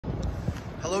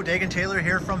Hello, Dagan Taylor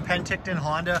here from Penticton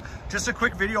Honda. Just a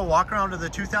quick video walk around of the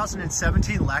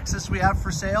 2017 Lexus we have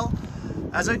for sale.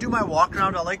 As I do my walk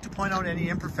around, I like to point out any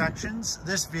imperfections.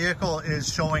 This vehicle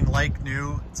is showing like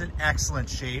new. It's in excellent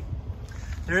shape.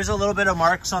 There is a little bit of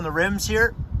marks on the rims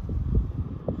here.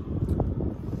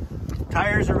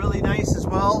 Tires are really nice as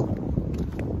well.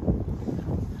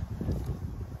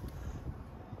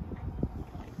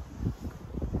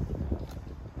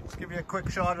 Let's give you a quick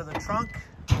shot of the trunk.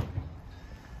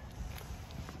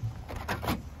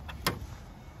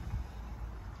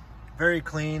 Very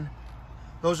clean.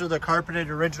 Those are the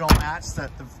carpeted original mats that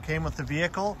came with the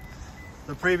vehicle.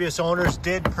 The previous owners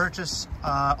did purchase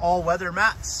all-weather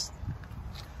mats.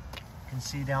 You can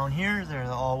see down here, they're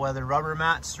the all-weather rubber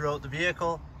mats throughout the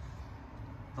vehicle.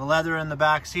 The leather in the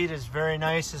back seat is very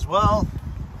nice as well.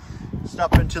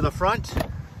 Step into the front.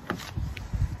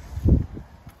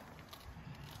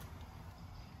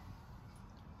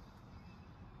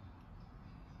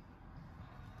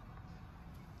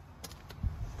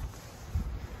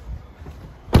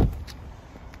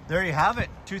 There you have it,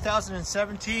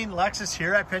 2017 Lexus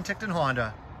here at Penticton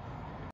Honda.